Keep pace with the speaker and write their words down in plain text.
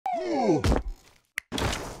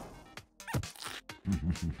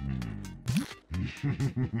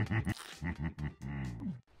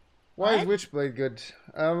Why is Witchblade good?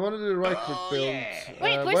 I want to do the right click build. Yeah.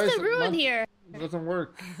 Wait, where's the ruin here? It doesn't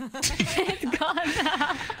work. It's gone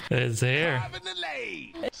now. It's here.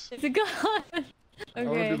 It's gone. Okay. I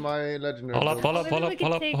want to do my legendary. Hold up, hold up, hold up,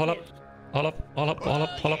 hold up, hold up. It. Hold up, hold up, hold up,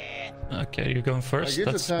 hold up. Okay, you're going first.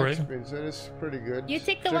 That's brave. Speed, so it's pretty good. You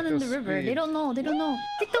take the one in the river. Speed. They don't know. They don't know.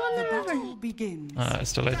 Take the one in the river. Begins.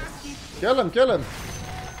 It's too late. Kill him, kill him.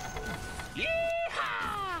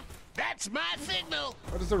 Yeehaw! That's my signal.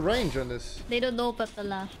 What is the range on this? They don't know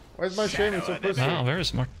Patala. Why is my shaman so pussy? Oh, very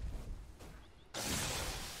smart.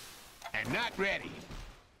 And not ready.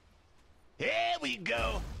 Here we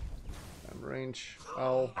go. And range.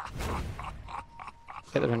 Ow.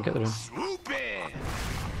 Get the run, get the run. Swoop in.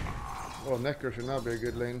 Well, Necker should not be a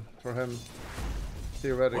good lane for him.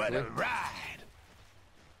 Theoretically. What a ride.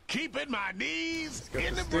 Keeping my knees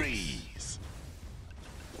in the breeze.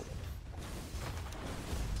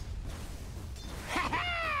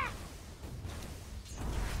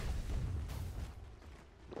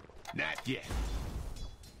 Not yet.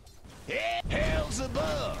 Hell's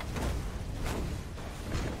above.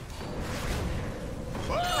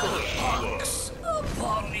 Fox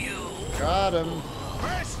upon you. Got him.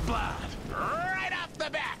 First blood, right off the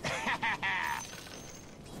bat.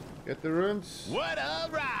 Get the runes. What a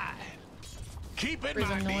ride. Keeping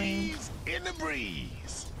my knees in the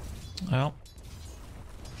breeze. Well.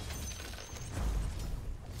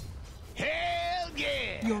 Hell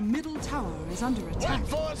yeah. Your middle tower is under attack.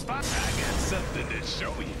 1-4 spot. I got something to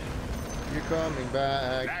show you. You coming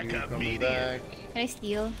back. Like You a coming meteor. back. Can I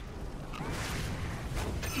steal?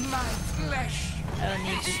 My flesh. I don't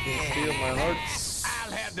need to. Steal my heart.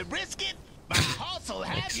 I'll have the brisket. My horse will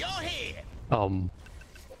have your head.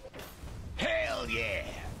 Hell yeah.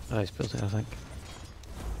 Oh, he's built it, I think.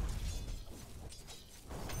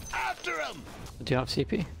 After him. Do you have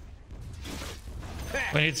CP?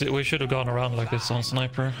 We should have gone around like this on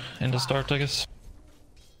sniper in the start, I guess.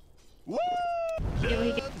 Woo! Yeah,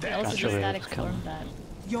 we can also do Naturally, static it's coming. storm that.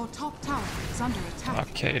 Your top tower is under attack.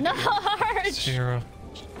 Okay. No, Arch! 0.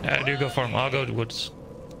 Yeah, do go for him. I'll go to woods.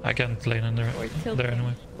 I can't lane in there, there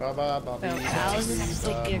anyway. Ba ba ba. Well, I was just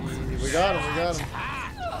take the We got him. We got him.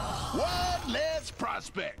 One less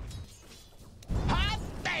prospect. Hot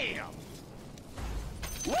damn!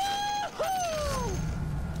 Woohoo!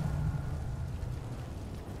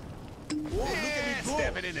 Yeah,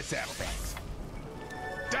 stepping in the saddlebags.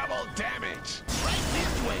 Double damage. Right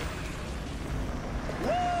this way.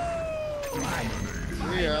 Woo!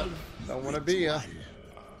 Yeah. Don't want to be ya.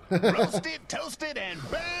 Roasted, toasted, and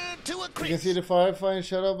burned to a You can crisp. see the Firefly in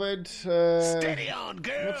Shadowblade. Steady on, I'm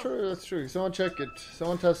girl. not sure that's true. Someone check it.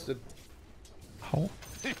 Someone test it. Oh.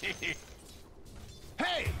 Hey,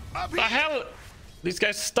 up The here. hell? These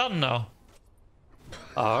guys stunned now.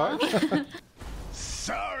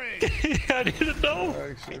 Sorry. I didn't know.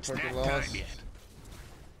 Actually, It's not fucking time lost. yet.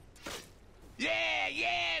 Yeah,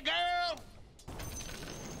 yeah, girl.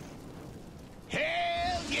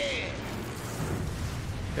 Hell yeah.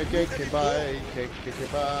 Bye. Bye.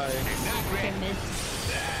 Not ready. mid.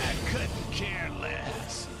 I couldn't care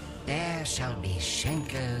less. There shall be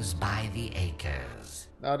shankers by the acres.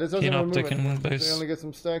 Now this doesn't Keen remove optic in it. base. They only get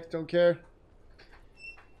some stacks. Don't care.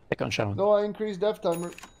 Pick on Shaman. No, I increased death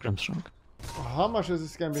timer. Grimstrong. How much is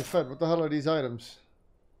this gonna be fed? What the hell are these items?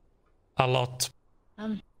 A lot.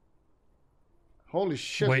 Holy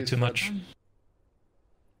shit. Way these too fed. much.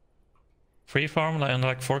 Free farm and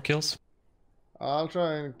like 4 kills. I'll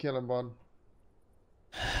try and kill him, bud.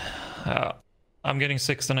 I'm getting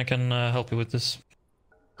 6, then I can help you with this.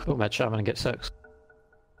 Cool, med Shaman and get 6.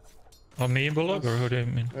 Oh, me, Bulldog, or who do you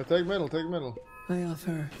mean? Yeah, take middle, take middle. I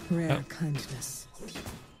offer rare kindness.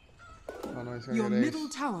 Oh no, he's gonna Your get ace. middle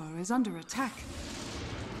tower is under attack.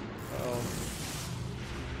 Oh.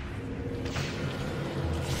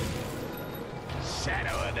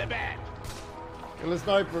 Shadow of the bat. Kill the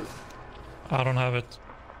sniper. I don't have it.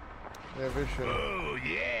 Yeah, vision. Oh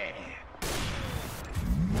yeah.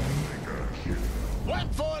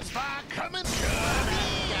 1-4 spot coming.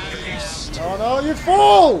 Oh no, you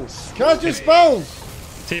fool! Cast your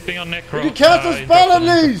spells! Tipping on Necro. Did you cast a spell at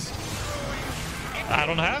least? I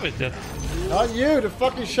don't have it yet. Not you, the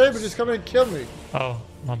fucking shaper just come in and kill me. Oh,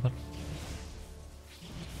 my bad.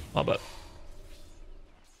 My bad.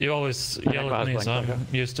 You always yell at me, so I'm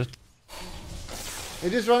used to it. He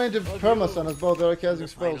just ran into permas on us both. They are casting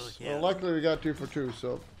spells. Well, luckily we got 2 for 2,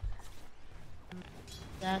 so.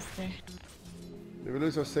 Disaster. Did we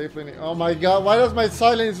lose our safe laning? Oh my god, why does my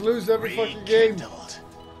silence lose every fucking game?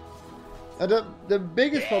 And the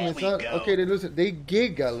biggest problem is not, okay, they lose it. They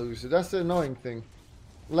giga lose it. That's the annoying thing.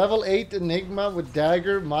 Level 8 Enigma with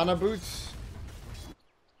dagger, mana boots.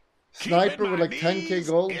 Sniper with like 10k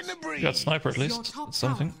gold. You got sniper at Your least. top It's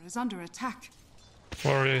something. tower is under attack.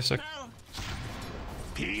 For a sec.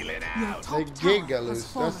 Peel it Your out. top They tower giga has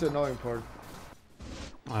loose. That's the fallen. annoying part.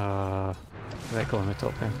 Right, go on the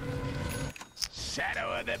top here.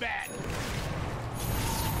 Shadow of the bat.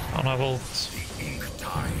 On my ult.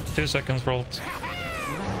 2 seconds for ult.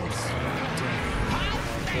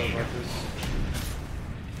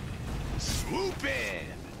 Swoop in.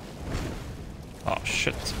 Oh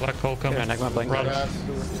shit, black hole coming. Here, Enigma blink. Run.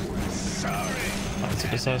 Sorry. That's a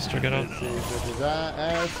disaster, get out.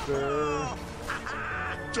 Disaster.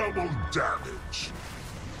 Double damage.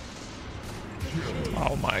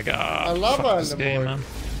 Oh my god. I love Fuck this on the game, board. man.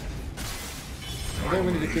 I think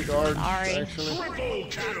we need to kick hard, Sorry. actually.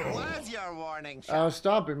 Where's your warning I was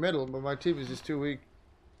stomping middle, but my team is just too weak.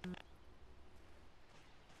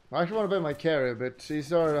 I actually want to bet my carry a bit.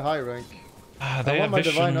 He's already a high rank. They want have my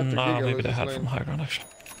divine vision. not to giggle Maybe with they this had lane. from high ground actually.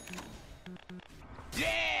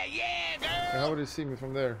 Yeah, girl. How would he see me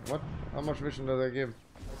from there? What? How much vision do they give?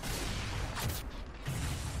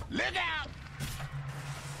 Look out.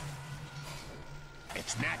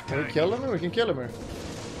 It's not Can time. we kill him? We can kill him here.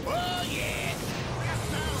 Oh, yeah.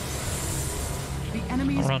 The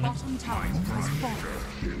enemy's I'm running. bottom tower has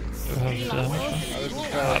fallen. You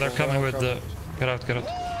have damage. They're coming with the. Get out, get out.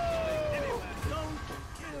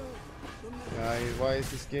 Why is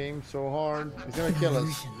this game so hard? He's gonna kill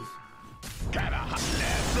us. Got a hot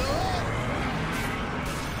lasso.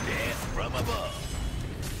 Death from above.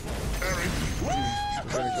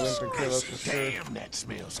 He's gonna glimpse and kill us for sure. Damn, that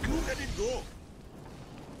smells good. Let it go.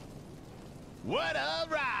 What a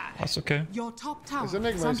ride. That's okay. Your top tower This is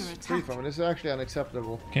Enigma under is free attack. from it. This is actually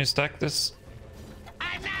unacceptable. Can you stack this?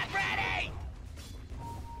 I'm not ready.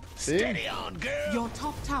 See? Steady on, girl. Your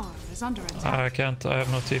top tower is under attack. I can't, I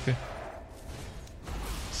have no TP.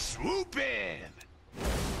 Swoop in.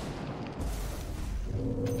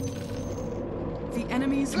 The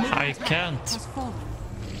enemy's middle I tower can't. has fallen.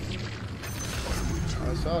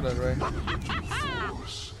 I saw that, right?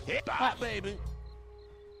 Hip hop, baby.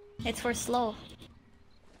 It's for slow.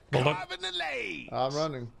 Bulldog. Carving the lane. I'm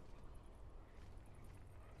running.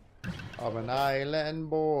 I'm an island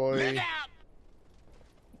boy. Look out.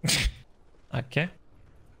 Okay.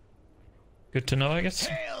 Good to know, I guess.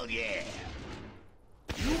 Hell yeah.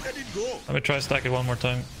 You let it go. Let me try stack it one more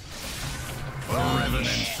time.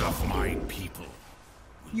 Revenants of my people.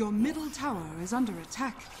 Your middle tower is under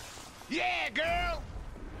attack. Yeah, girl.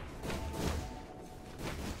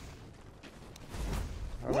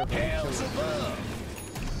 Hell's above.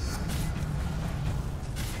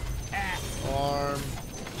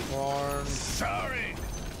 Farm. Sorry.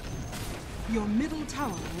 Your middle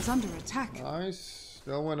tower is under attack. Nice.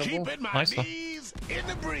 Still winnable. Keeping my Nice, though. knees in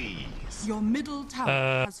the breeze. Your middle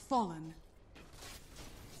tower has fallen.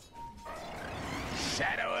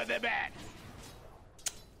 Shadow of the bat.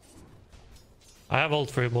 I have ult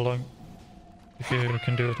for you, Bulldog. If you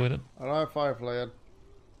can do it with it. I don't have Firefly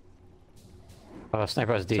yet.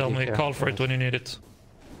 Sniper has DD. Tell me, here. call for it when you need it.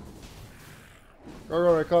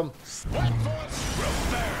 Go, come. What force broke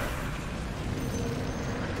there?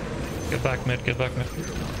 Get back mid, get back mid.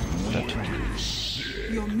 Dead.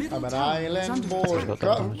 Your middle I'm an tower is island under boy. attack.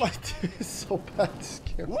 God, my team is so bad this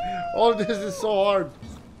game. All this is so hard.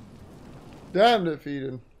 Damn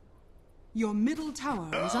defeated. Your middle tower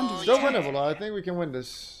is under Still attack. winnable. I think we can win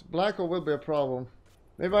this. Black hole will be a problem.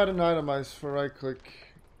 Maybe I didn't itemize for right click.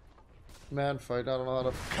 Man fight. I don't know how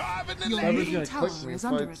to. Carving the Your Everybody's lane. middle gonna tower click me, is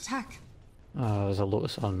under fights. attack. There's a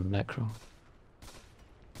Lotus on Necro.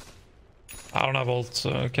 I don't have ult,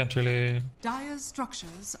 so I can't really. Dire's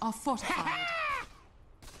structures are fortified.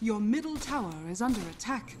 Your middle tower is under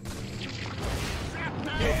attack.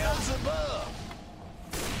 Hell's above.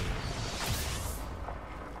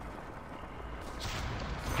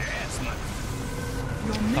 Yes, my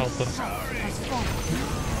Your middle Help him. tower has fallen.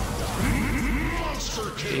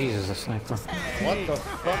 Jesus, a sniper. What the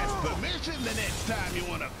fuck? ask permission the next time you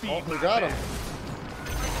want to feed Oh, we my got him. bat.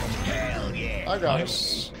 Hell yeah. I got him.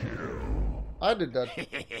 Nice. I did that.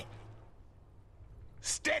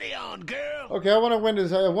 Steady on, girl. Okay, I want to win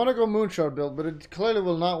this. I want to go Moonshot build, but it clearly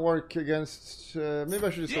will not work against. Maybe I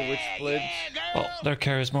should just go Witchblade. girl. Well, their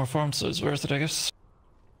carries more farm, so it's worth it, I guess.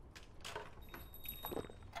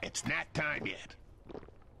 It's not time yet.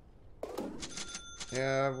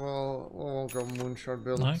 Yeah, well, we won't go Moonshot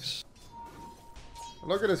build. Nice.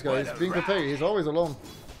 Look at this guy. He's being paid. He's always alone.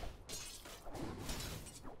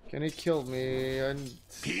 Can he kill me? And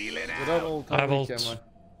Peel it without out. ult, I have how weak ult. am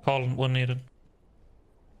Call when needed.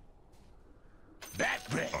 Bat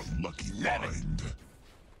breath. Unlucky mind.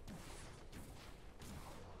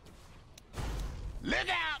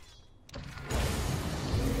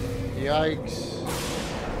 Yikes.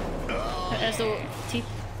 So, TP.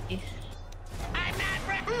 I'm not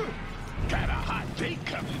ready. Got a hot date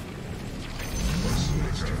coming.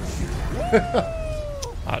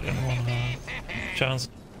 I didn't want a chance.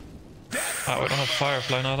 Ah, we don't have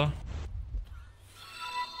Firefly now though.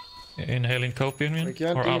 Inhaling copium, you We mean?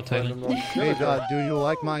 can't Or defend outtaling? them. Hey God, do you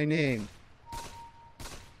like my name?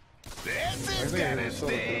 This I is think it gonna was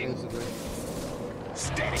solo sting. instantly.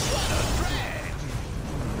 Steady. What a drag.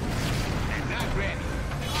 I'm not ready.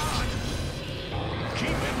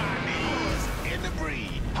 Keeping my knees in the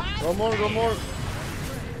breed. Go more, go more.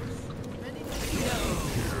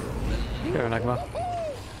 Here, Enigma.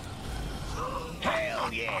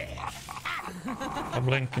 Hell yeah. I'm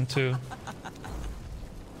blinking too.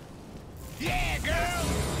 Yeah, girl.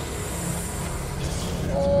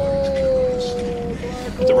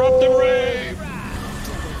 Interrupt the raid!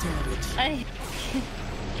 I.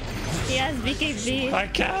 He has BKB. I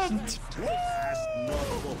can't!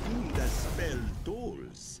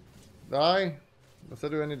 Die. Does that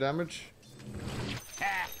do any damage?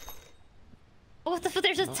 Oh, what the fuck?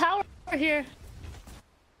 There's a tower here.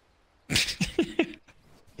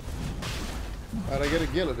 Alright, I get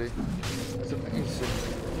agility. That's amazing.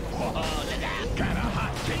 Got a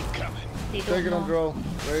hot date coming. They Take don't it on know. draw.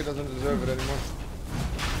 Ray doesn't deserve it anymore.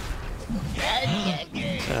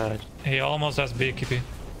 He almost has BKB.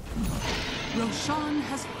 Roshan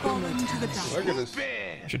has fallen to the dark. Look at this.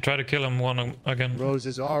 Should try to kill him one again.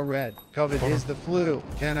 Roses are red. COVID is the flu.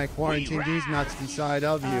 Can I quarantine these nuts inside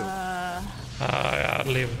of you? Yeah,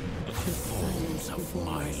 leave.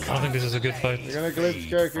 I don't think this is a good fight. You're gonna glitch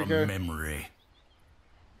character here. Memory.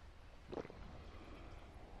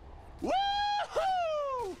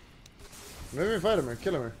 Woohoo! Maybe fight him or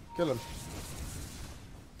kill him. Kill him.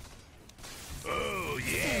 Oh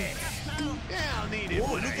yeah. Yeah, I need it.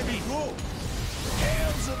 Look at me go.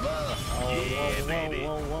 Hells above. Yeah, baby.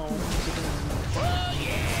 Oh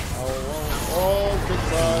yeah. Oh, I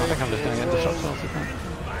goodbye. think I'm just gonna get the shots off.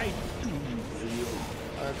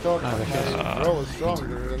 I thought No, my draw was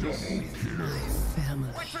stronger than this. Family.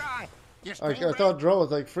 I thought draw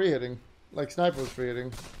was like free hitting, like sniper was free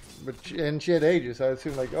hitting, but and she had ages. So I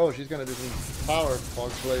assumed like, oh, she's gonna do some power fog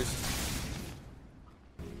plays.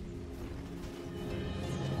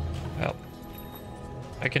 Help.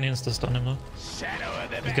 I can insta stun him now. Shadow of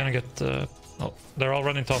the He's gonna get. Oh, they're all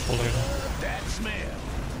running top already. that smell.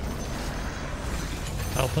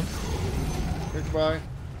 Help him. Goodbye.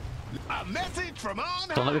 A message from on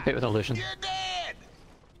Don't let me high. pick with illusion. You're dead.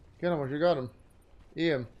 Get him, or you got him. E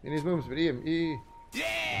him. He needs moves, but E him. E.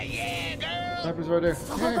 Yeah, yeah, girl. Sniper's right there.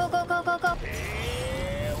 Go, go, go, go, go, go.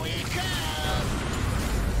 Here we come.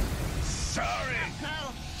 Sorry.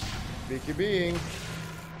 Beaky being.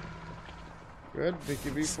 Good. Beaky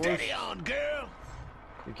B force. Steady on, girl.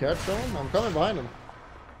 You catch someone? I'm coming behind him.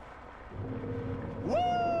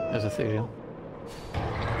 There's Ethereal.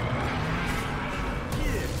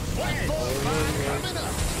 Coming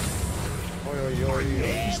up. Oi, oi, oi,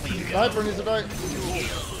 oi. Sniper needs to die.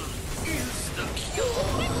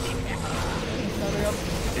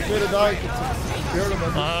 Should have died. Cured him.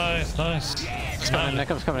 Nice, nice. Coming,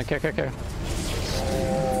 Nickham's coming. Care.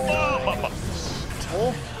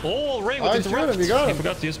 Oh, Oh, Ray I with shoot him, interrupt. you got He him.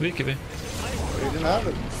 forgot to use BKB. he didn't have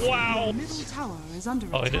it. Wow. Your middle tower is under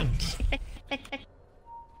Oh, he attack. didn't.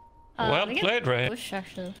 Well we can played, Ray. Push,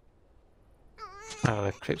 actually. Oh,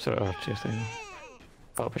 the creeps are off to your thing.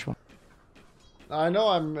 I'll push one. I know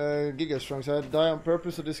I'm Giga strong, so I die on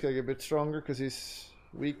purpose so this guy get a bit stronger because he's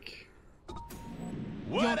weak. Your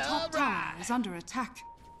What top a tower ride. is under attack.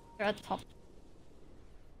 You're at top.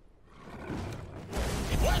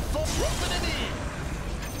 What for roping it in?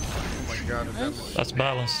 Oh my god, the damage, That's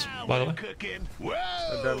balanced, by the way. Cooking. the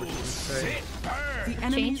Whoa. damage is insane. Sit burn. The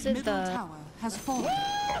enemy's Changes middle the- tower has fallen.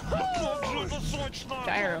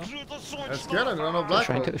 Gyro. That's killing, I don't know The black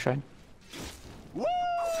shrine, belt. take the shrine. Woo.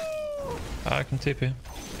 I can TP.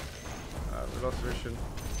 We lost vision.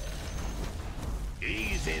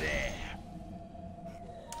 Easy there.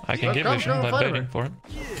 I can give Come, vision come, by fight baiting him. for it.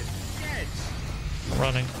 I'm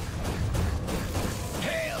running.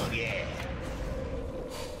 Hell yeah.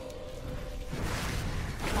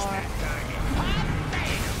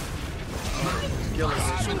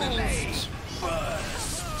 Killing it.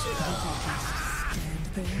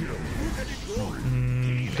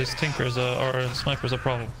 This tinker's or sniper's a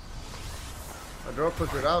problem. I draw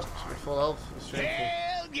push without with full health. It's shameful.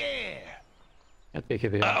 Hell yeah. Get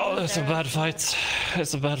BKB. Oh, it's a bad fight.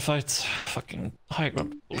 It's a bad fight. Fucking high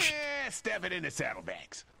ground bullshit. Yeah, step it in the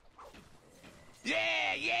saddlebags. Yeah,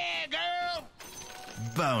 yeah, girl.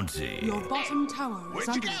 Bounty. Your bottom tower is Where'd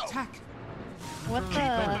you under go? attack. What the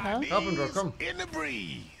hell? Help him, bro. Come. In the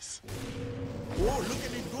breeze. Whoa, look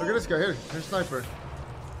at me go. Look at this guy here. Here's sniper.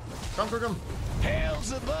 Come, come.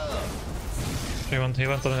 Hells above. He went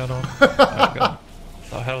on the other one. Oh, God.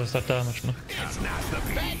 The hell is that damage now? It's not the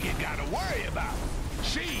bag you gotta worry about.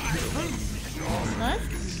 She's What?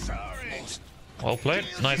 sorry. Well played.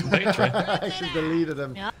 Nice bait, Ray. I actually deleted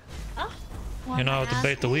him. Yeah. You know how to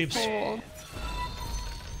bait the weeps. Asshole.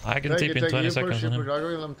 I can TP in 20 seconds on him. I'll go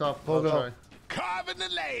in them top. Hold I'll up. try. Carving the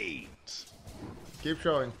lanes. Keep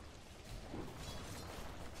showing.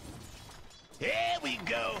 Here we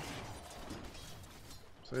go.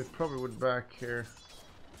 So he probably would back here.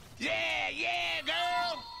 Yeah,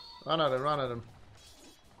 girl. Run at him, run at him.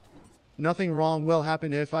 Nothing wrong will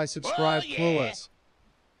happen if I subscribe. Oh, yeah. Clueless.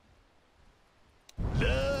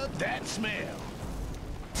 Love that smell.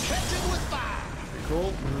 Catch it with fire. Be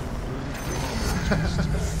cool.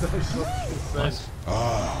 Nice.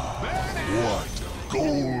 What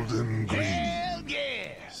golden green. Hell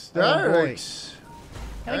yeah. Starix.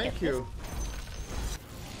 Can we Thank get you.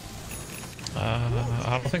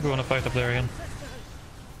 I don't think we want to fight up there again.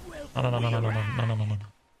 No.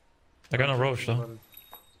 They're gonna roach though.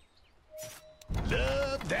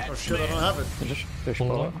 Love that Oh shit, I smell. don't have it. Just push Pull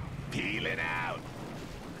ball. up. Peeling out.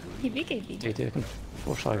 He BKB. DT, I can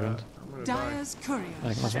force high ground. I'm gonna die. Dyer's courier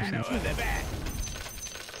I think has that's been Shadow of the back.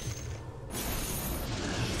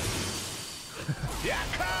 Yeah,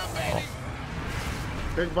 come, baby.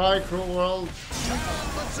 Goodbye, cruel world.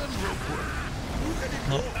 Put some rope work.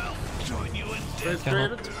 No. I'll join you in Space death.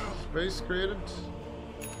 created. Space created.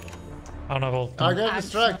 I don't have ult. I got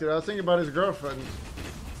distracted. I was thinking about his girlfriend.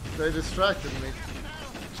 They distracted me.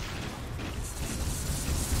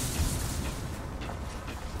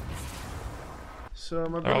 So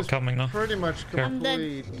my They're all build is coming now. pretty much Here. I'm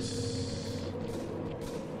dead. complete.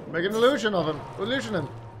 Make an illusion of him. Illusion him.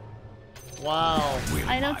 Wow.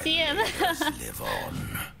 I don't see him. Live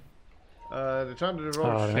on. They're trying to do Oh,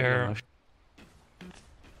 roach. they're making Here. a motion.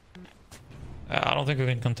 I don't think we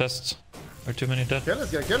can contest. There are too many dead. Kill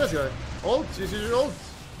this guy. Kill this guy. Ult. Use your ult.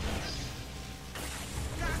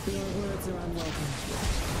 Your words are unwelcome.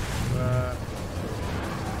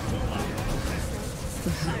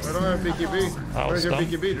 I don't have BKB. Oh, Where's your stun.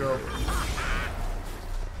 BKB, Joe?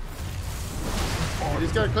 You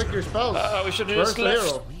just gotta click your spells. We should have Burst just the left.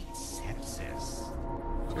 hero.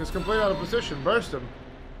 He's completely out of position. Burst him.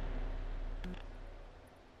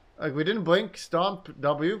 Like, we didn't blink, stomp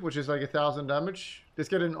W, which is like 1,000 damage. Just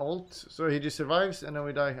get an ult, so he just survives, and then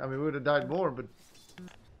we die. I mean, we would have died more, but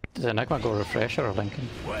Does Enigma go refresher or Lincoln?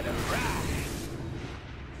 What a ride.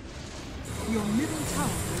 Your middle tower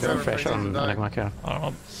is Go Never refresher plays on to die. Enigma care. I don't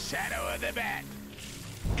know. Shadow of the back.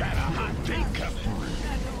 Got a hot thing coming.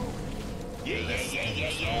 Yeah.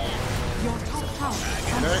 your top tower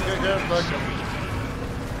is under okay, back him.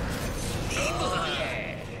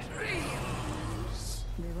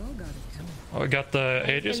 They've all got it coming. Oh, we got the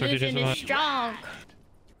Aegis, or did you Illusion is survive? strong.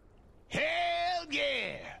 Hell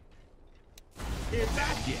yeah. It's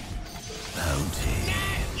not yet. Bounty.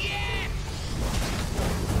 Not yet.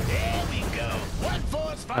 There we go. One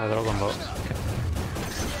force fire. They're all on bot. Okay.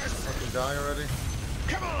 Fucking die already.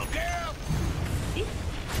 Come on, girl.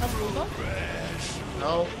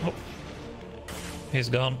 No, He's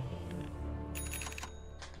gone.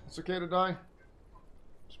 it's okay to die.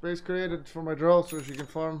 Space created for my drill so she can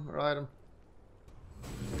farm her item.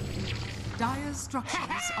 Dyer's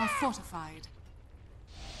structures are fortified.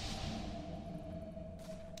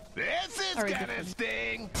 This is Sorry, gonna different.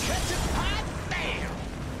 sting. Catch it hot, bam.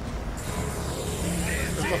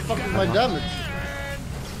 That's my fucking my damage.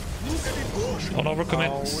 Don't overcommit.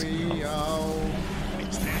 Owie, ow.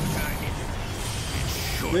 It's that time.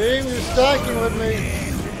 Game, you're stacking with me.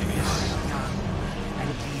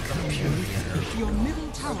 Your middle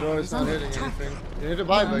Draw tower is is not under hitting attack. anything. You need to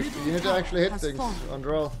buy back. You need to actually hit things on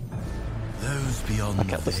draw. Those beyond I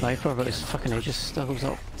kept the sniper, but his fucking Aegis still goes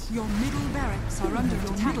up. Your middle barracks are under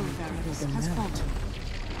attack. Your middle barracks has fallen.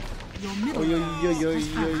 Your middle barracks has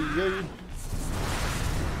fallen.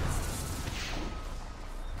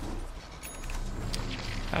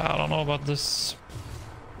 I don't know about this.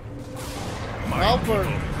 Alfred.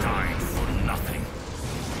 died for nothing.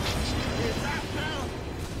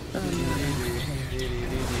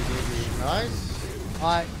 Nice.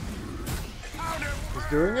 Hi. He's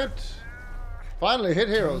doing it. Finally hit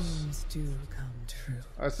heroes. Dreams do come true.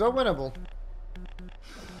 It's so winnable.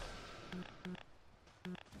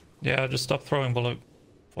 Yeah, just stop throwing bullet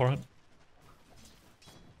for it.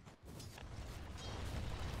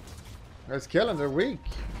 Let's kill them. They're weak.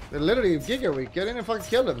 They're literally giga weak. Get in and fucking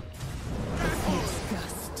kill them.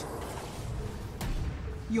 Disgust.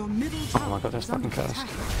 Your middle Oh tower my god, that's is under fucking attack.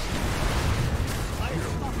 cursed.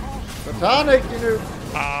 Botanic, you know.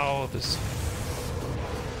 Ow, this.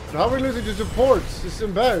 How are we losing to supports? It's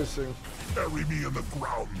embarrassing. Bury me in the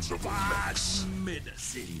grounds of Max.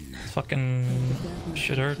 Medicine. Fucking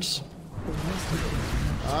shit hurts.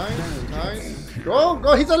 Nice, nice. Go,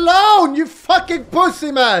 go, he's alone, you fucking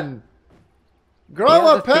pussy man! Grow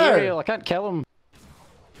up here! I can't kill him.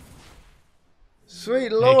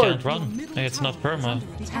 Sweet You lord. can't run. It's not perma.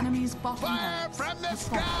 The enemy's bottom Fire barracks from the has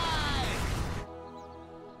fallen. sky.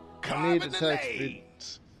 I need attack speed.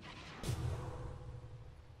 Carbonate.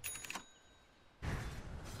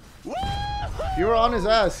 If you were on his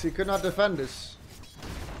ass, he could not defend us.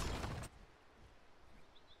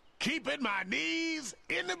 Keeping my knees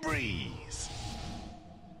in the breeze.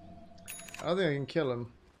 I don't think I can kill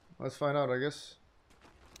him. Let's find out, I guess.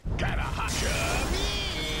 Got a hot tub.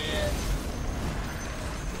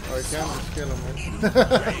 Oh, I can just kill him. Your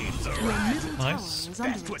middle Nice. tower is That's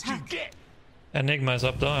under what you attack. get. Enigma is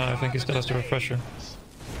up there. I think he still has the refresher.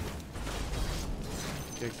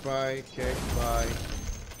 Kick by, kick by.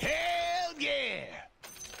 Hell yeah.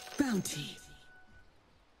 Bounty.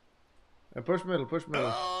 And push middle, push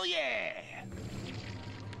middle. Oh yeah.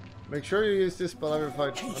 Make sure you use this spell every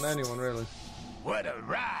fight on anyone, really. What a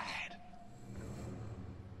ride.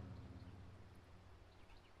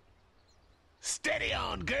 Steady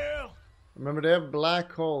on, girl. Remember, they have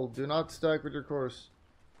black hole. Do not stack with your course.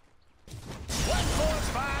 One force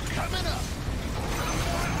fire coming up.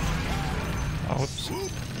 Oh, whoops.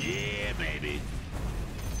 Whoop. Yeah, baby.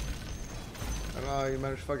 I don't know how you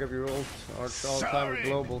managed to fuck up your ult or all time with Sorry.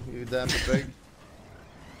 global, you damn big.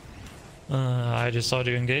 I just saw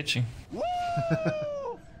you engaging. Woo!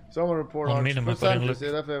 Someone report On Arch. minimum, Put but I didn't sentries,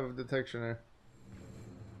 look. they definitely have detection here.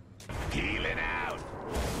 Peeling out.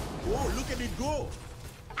 Whoa, look at it go.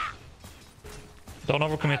 Don't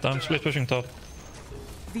overcommit. I'm split pushing top.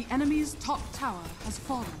 The enemy's top tower has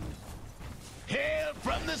fallen. Hail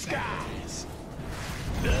from the skies.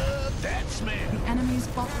 Love that smell. The enemy's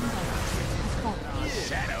bottom barracks has fallen.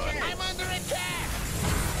 Shadow, I'm under attack.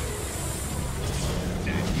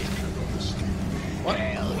 What?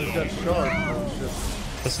 There's that shard. Oh,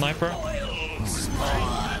 shit. The sniper.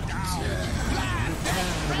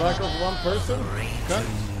 The black of one person? Cut.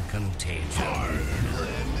 Contagion.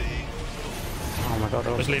 Oh my god, that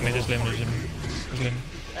was Just leave me. Just leave me. Just leave me. Just leave me.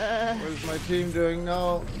 What's my team doing?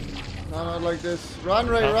 No. No, not like this. Run,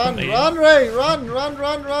 Ray, Help run! me. Run, Ray! Run, run,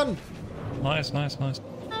 run, run! Nice, nice, nice.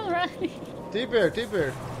 Alright. Deep here, deep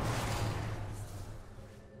here.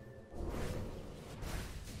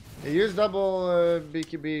 He used double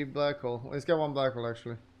BKB black hole. He's got one black hole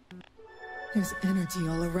actually. There's energy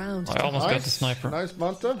all around. I almost got the sniper. Nice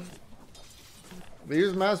Manta. We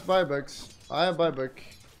use mass buybacks. I have buyback.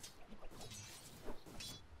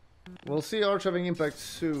 We'll see Arch having impact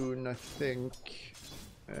soon, I think.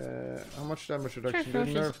 How much damage reduction?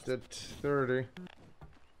 They nerfed it 30. You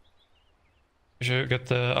should get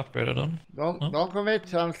the upgrader done. Don't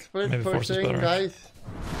commit. I'm split Maybe force is pushing, better, guys.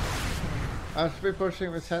 I'm split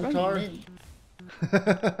pushing with Centaur.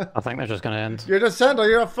 I think they're just gonna end. You're the Centaur.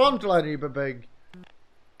 You're a frontline, you big.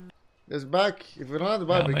 It's back. If we don't have the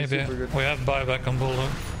Yeah, buyback, it's maybe. super good. We have buyback on Bulldog.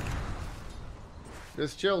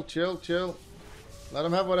 Just chill, chill, chill. Let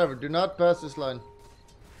him have whatever. Do not pass this line.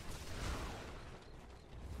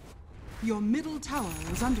 Your middle tower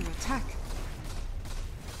is under attack.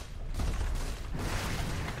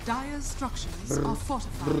 Dire's structures are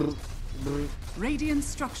fortified. Radiant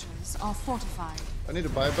structures are fortified. I need a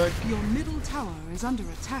buyback. Your middle tower is under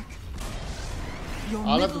attack. Your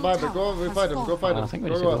I'll have to middle buyback. Go tower fight has him. Go fight I him. think we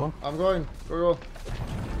Go, just go. go. I'm going. Go, go.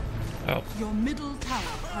 Oh, Your middle tower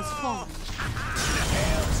has fallen.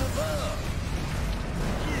 Hells above.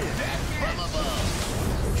 That from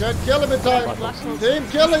above. Can't kill him in time. Team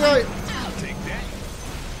killing it. I'll take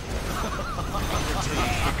that.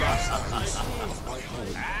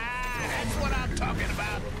 That's what I'm talking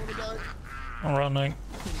about. I'm running.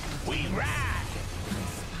 We ride.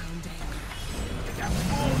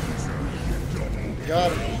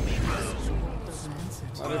 Got him.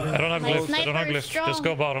 I don't have My glyphs. I don't have sniper is glyphs. Just strong.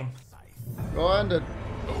 go bottom. Go end it.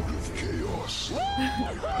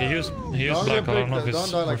 He used Don't black get hole. I don't know big. if Don't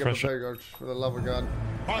it's die like a refresher. big arch, for the love of God.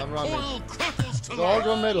 I'm running. Oil crackles to So all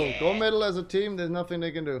go the middle. Go middle as a team. There's nothing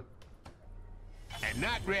they can do. and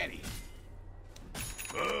not ready.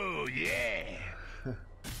 Oh yeah.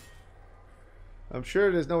 I'm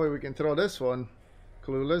sure there's no way we can throw this one.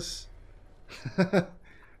 Clueless.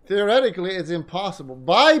 Theoretically, it's impossible.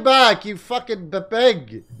 Buy back, you fucking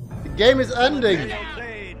beg. The game is ending.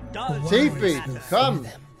 TP, come.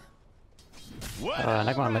 What?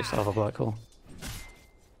 Enigma might still have a black hole.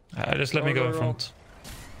 Just let me go in front.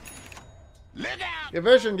 Look out! Give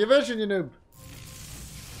vision, you noob.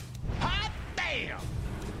 Hot damn!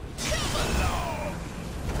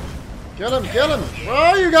 Kill him! Where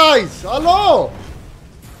are you guys? Hello!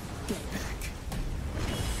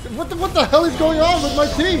 What the hell is going on with my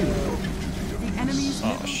team? The enemy's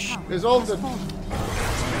middle tower Is all has the fallen.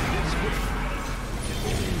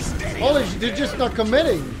 holy shit, they're just not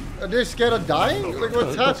committing. Are they scared of dying? Like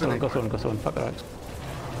what's happening? Go on. Fuck the rocks.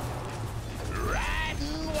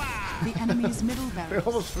 The enemy's middle They barracks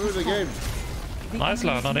almost threw the game. Nice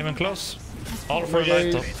lad, not even close. All for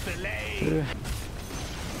Okay. Elaitoh.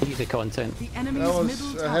 Easy content. The enemy's That was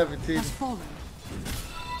middle a tower heavy team. has fallen.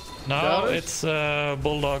 Now Got it? it's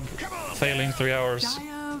Bulldog failing 3 hours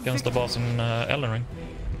against the boss in Elden Ring.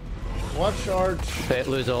 Watch Arch Bet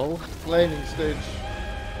lose all. laning stage.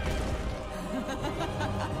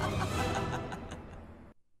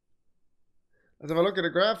 Let's have a look at the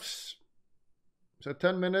graphs. So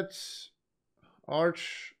 10 minutes.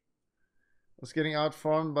 Arch was getting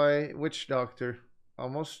outfarmed by Witch Doctor.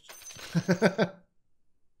 Almost.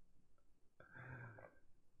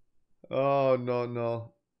 Oh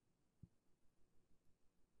no.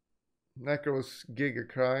 Necker was giga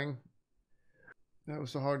crying. That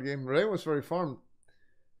was a hard game. Raeyei was very farmed.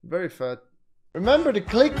 Very fat. Remember to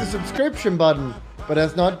click the subscription button. But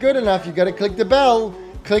that's not good enough. You gotta click the bell.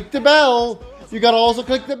 Click the bell. You gotta also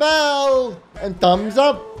click the bell. And thumbs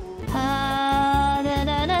up.